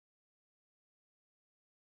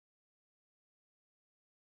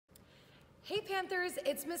Hey Panthers,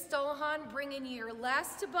 it's Miss Dolahan bringing you your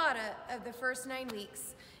last Tabata of the first 9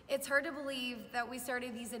 weeks. It's hard to believe that we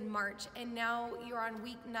started these in March and now you're on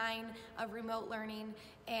week 9 of remote learning,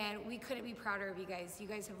 and we couldn't be prouder of you guys. You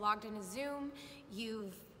guys have logged into Zoom,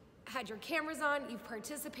 you've had your cameras on, you've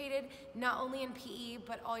participated not only in PE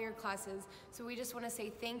but all your classes. So we just want to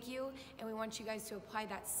say thank you, and we want you guys to apply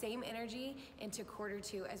that same energy into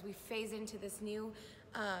Q2 as we phase into this new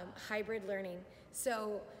hybrid learning.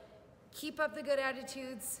 So keep up the good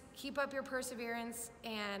attitudes, keep up your perseverance,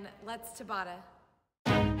 and let's Tabata.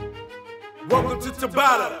 Welcome to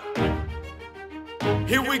Tabata.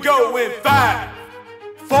 Here we go in 5,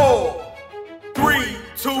 4, 3,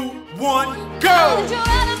 2, 1, go! You're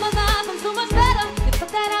out of my life, I'm so much better. You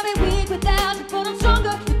thought that I'd be weak without you, but I'm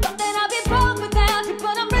stronger. You thought that I'd be broke without you,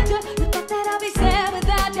 but I'm richer. You thought that I'd be sad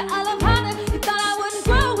without you, I love harder. You thought I wouldn't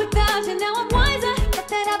grow without you, now I'm wiser. You thought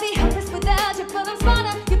that I'd be helpless without you, but I'm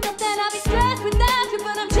smarter. You thought that I'd be stressed without you,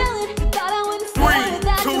 but I'm chilling. You thought I wouldn't stay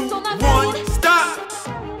without you, so now 3, 2, 1, stop!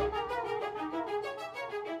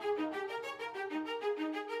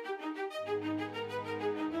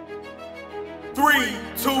 Three,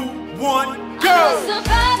 2, 1, go! I'm a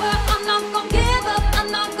survivor, I'm not gonna give up, I'm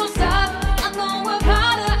not gonna stop. I'm gonna work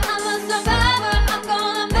harder, I'm a survivor, I'm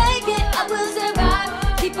gonna make it, I will survive.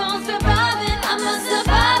 Keep on surviving, I'm a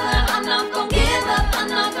survivor, I'm not gonna give up, I'm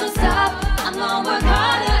not gonna stop. I'm gonna work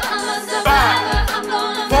harder, I'm a survivor, I'm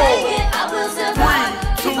gonna make it, I will survive.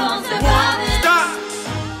 Keep on surviving. Stop!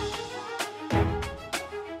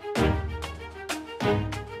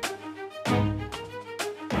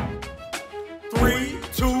 3,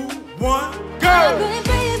 2, 1, I go! couldn't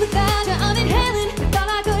breathe without you, I'm inhaling. Thought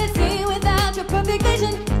I couldn't see without your perfect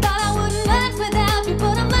vision. Thought I wouldn't last without you,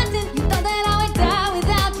 but I'm lasting. You thought that I would die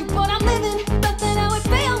without you, but I'm living. Thought that I would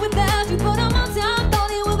fail without you, but I'm on time.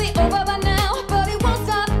 Thought it would be over by now, but it won't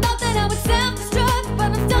stop. Thought that I would self-destruct,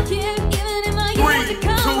 but I'm stuck here. Even in my years to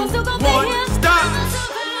come, I'm still gonna be 3, 2, 1, here. stop! I'm a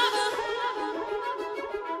survivor.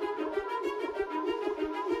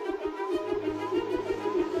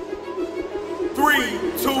 3,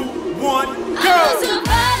 2, 1, I'm a go!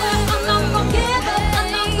 survivor, I'm not gonna give up, I'm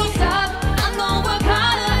not gonna stop. I'm gonna work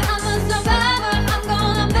harder, I'm a survivor, I'm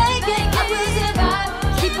gonna make it, I will survive.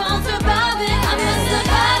 Keep on surviving, I'm a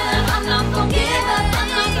survivor, I'm not gonna give up, I'm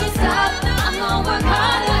not gonna stop. I'm gonna work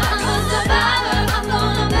harder, I'm a survivor, I'm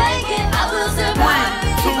gonna make it, I will survive.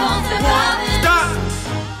 3, 2, Keep on 1, surviving, stop!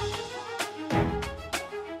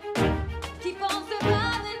 keep on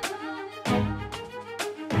surviving.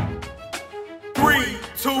 3,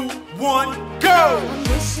 2, 1, go! I'm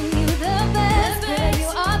wishing you the best, pray you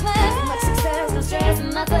are blessed. Much success, no stress,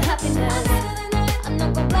 and lots of happiness. I'm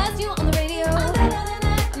not gonna blast you on the radio.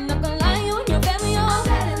 I'm not gonna lie to you and your family,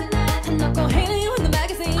 I'm not gonna hate you in the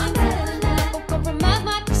magazine. I'm not gonna compromise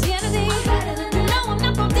my Christianity. You know I'm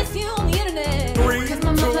not gonna diss you on the internet. 3, 'Cause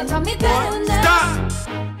my mother taught me 2, better than 1, that. stop!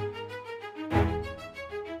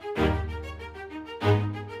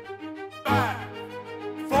 5,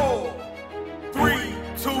 4, 3,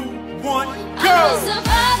 2, 1, I'm a go!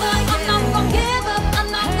 survivor, I'm not gonna give up, I'm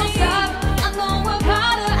not gonna stop. I'm gonna work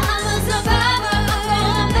harder, I'm a survivor, I'm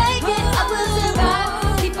gonna make it, I will survive.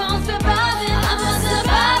 Keep on surviving, I'm a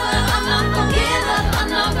survivor, I'm not gonna give up, I'm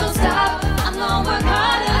not gonna stop. I'm gonna work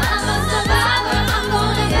harder, I'm a survivor, I'm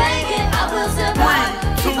gonna make it, I will survive.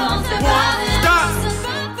 3, 2, Keep on 1, surviving, stop!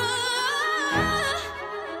 survivor.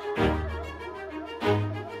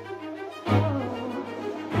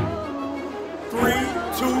 3,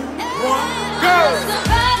 2, 1, I'm a go!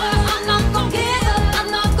 survivor, I'm not gonna give up, I'm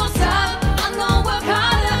not gonna stop. I'm gonna work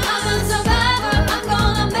harder, I'm a survivor, I'm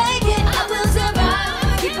gonna make it, I will survive.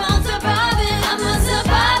 Keep on surviving, I'm a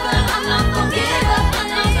survivor, I'm not gonna give up, I'm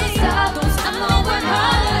not gonna stop. I'm gonna work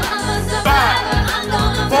harder, I'm a survivor, I'm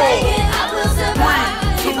gonna make it, I will survive.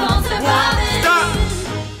 3, 2, Keep on 1, surviving. stop!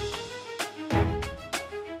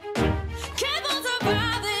 Keep on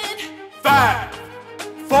surviving. 5,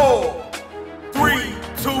 4,